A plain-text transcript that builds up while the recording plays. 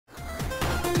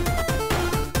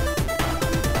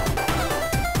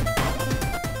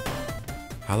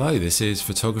Hello, this is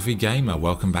Photography Gamer.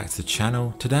 Welcome back to the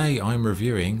channel. Today I'm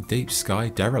reviewing Deep Sky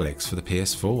Derelicts for the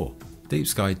PS4. Deep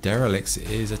Sky Derelicts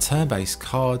is a turn-based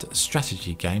card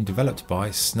strategy game developed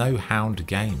by Snowhound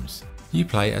Games. You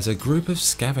play as a group of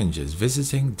scavengers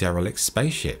visiting derelict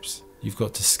spaceships. You've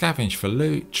got to scavenge for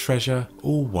loot, treasure,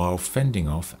 all while fending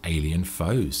off alien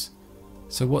foes.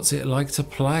 So what's it like to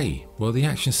play? Well, the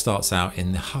action starts out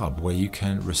in the hub where you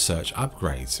can research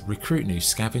upgrades, recruit new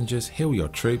scavengers, heal your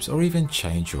troops, or even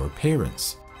change your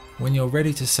appearance. When you're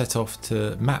ready to set off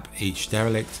to map each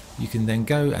derelict, you can then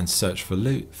go and search for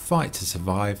loot, fight to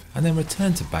survive, and then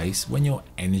return to base when your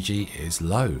energy is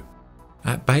low.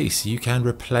 At base, you can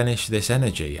replenish this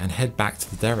energy and head back to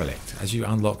the derelict as you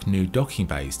unlock new docking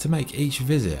bays to make each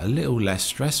visit a little less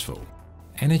stressful.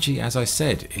 Energy, as I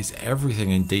said, is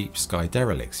everything in Deep Sky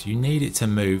Derelicts. You need it to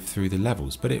move through the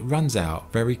levels, but it runs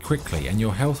out very quickly and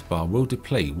your health bar will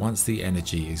deplete once the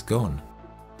energy is gone.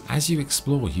 As you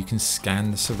explore, you can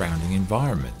scan the surrounding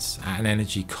environments, at an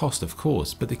energy cost of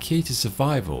course, but the key to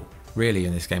survival really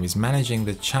in this game is managing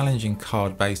the challenging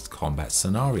card-based combat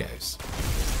scenarios.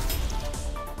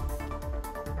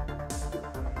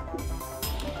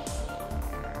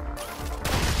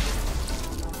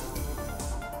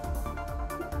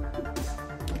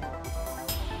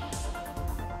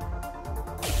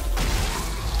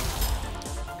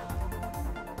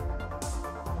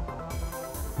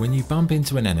 When you bump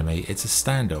into an enemy, it's a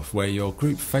standoff where your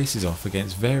group faces off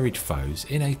against varied foes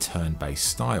in a turn-based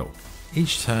style.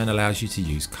 Each turn allows you to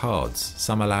use cards.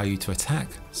 Some allow you to attack,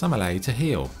 some allow you to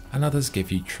heal, and others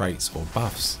give you traits or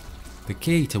buffs. The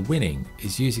key to winning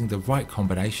is using the right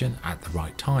combination at the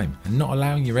right time and not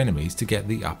allowing your enemies to get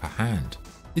the upper hand.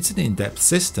 It's an in-depth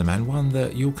system and one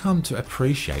that you'll come to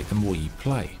appreciate the more you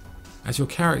play. As your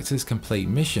characters complete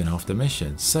mission after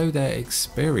mission, so their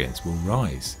experience will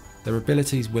rise. Their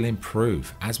abilities will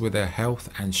improve, as with their health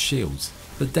and shields,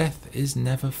 but death is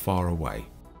never far away.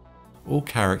 All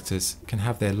characters can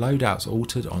have their loadouts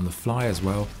altered on the fly as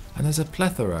well, and there's a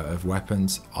plethora of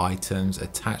weapons, items,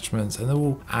 attachments, and they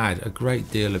all add a great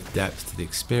deal of depth to the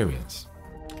experience.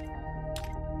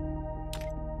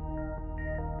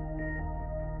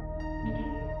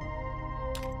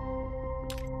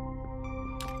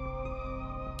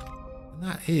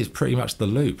 That is pretty much the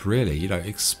loop really,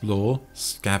 explore,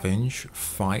 scavenge,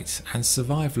 fight and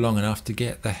survive long enough to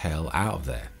get the hell out of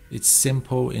there. It's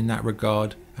simple in that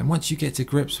regard, and once you get to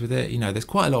grips with it, there's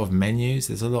quite a lot of menus,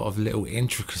 there's a lot of little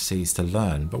intricacies to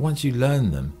learn, but once you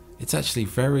learn them, it's actually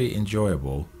very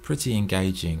enjoyable, pretty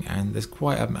engaging, and there's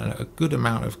quite a good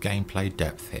amount of gameplay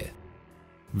depth here.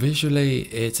 Visually,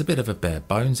 it's a bit of a bare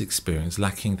bones experience,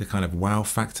 lacking the kind of wow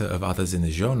factor of others in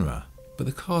the genre. But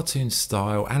the cartoon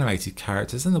style, animated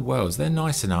characters and the worlds, they're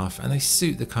nice enough and they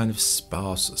suit the kind of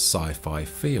sparse sci-fi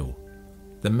feel.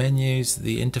 The menus,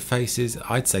 the interfaces,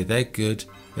 I'd say they're good.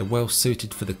 They're well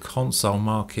suited for the console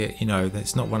market.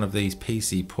 It's not one of these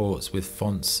PC ports with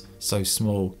fonts so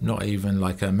small, not even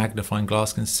like a magnifying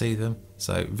glass can see them.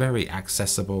 So very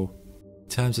accessible. In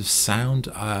terms of sound,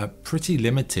 pretty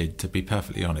limited to be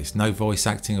perfectly honest. No voice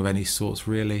acting of any sorts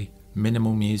really.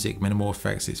 Minimal music, minimal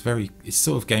effects. It's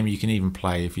sort of game you can even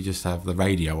play if you just have the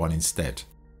radio on instead.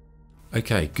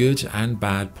 Okay, good and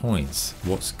bad points.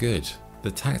 What's good?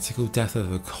 The tactical depth of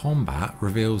the combat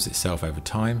reveals itself over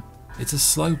time. It's a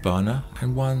slow burner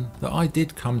and one that I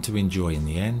did come to enjoy in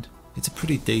the end. It's a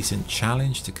pretty decent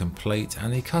challenge to complete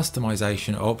and the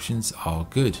customization options are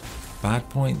good. Bad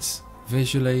points?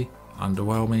 Visually,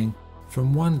 underwhelming.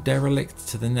 From one derelict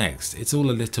to the next, it's all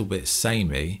a little bit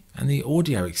samey, and the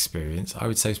audio experience I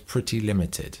would say is pretty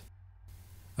limited.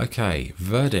 Okay,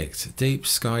 verdict. Deep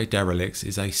Sky Derelicts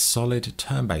is a solid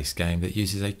turn-based game that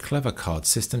uses a clever card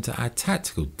system to add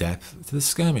tactical depth to the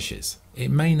skirmishes. It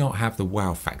may not have the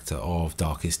wow factor of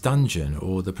Darkest Dungeon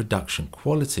or the production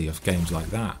quality of games like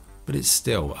that, but it's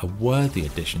still a worthy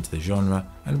addition to the genre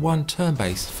and one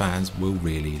turn-based fans will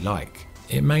really like.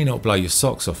 It may not blow your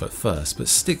socks off at first, but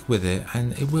stick with it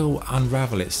and it will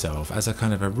unravel itself as a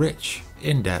kind of a rich,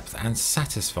 in-depth and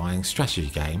satisfying strategy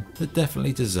game that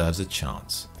definitely deserves a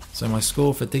chance. So my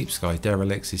score for Deep Sky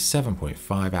Derelicts is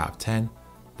 7.5 out of 10.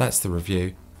 That's the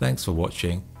review. Thanks for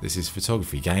watching. This is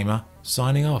Photography Gamer,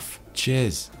 signing off.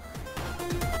 Cheers.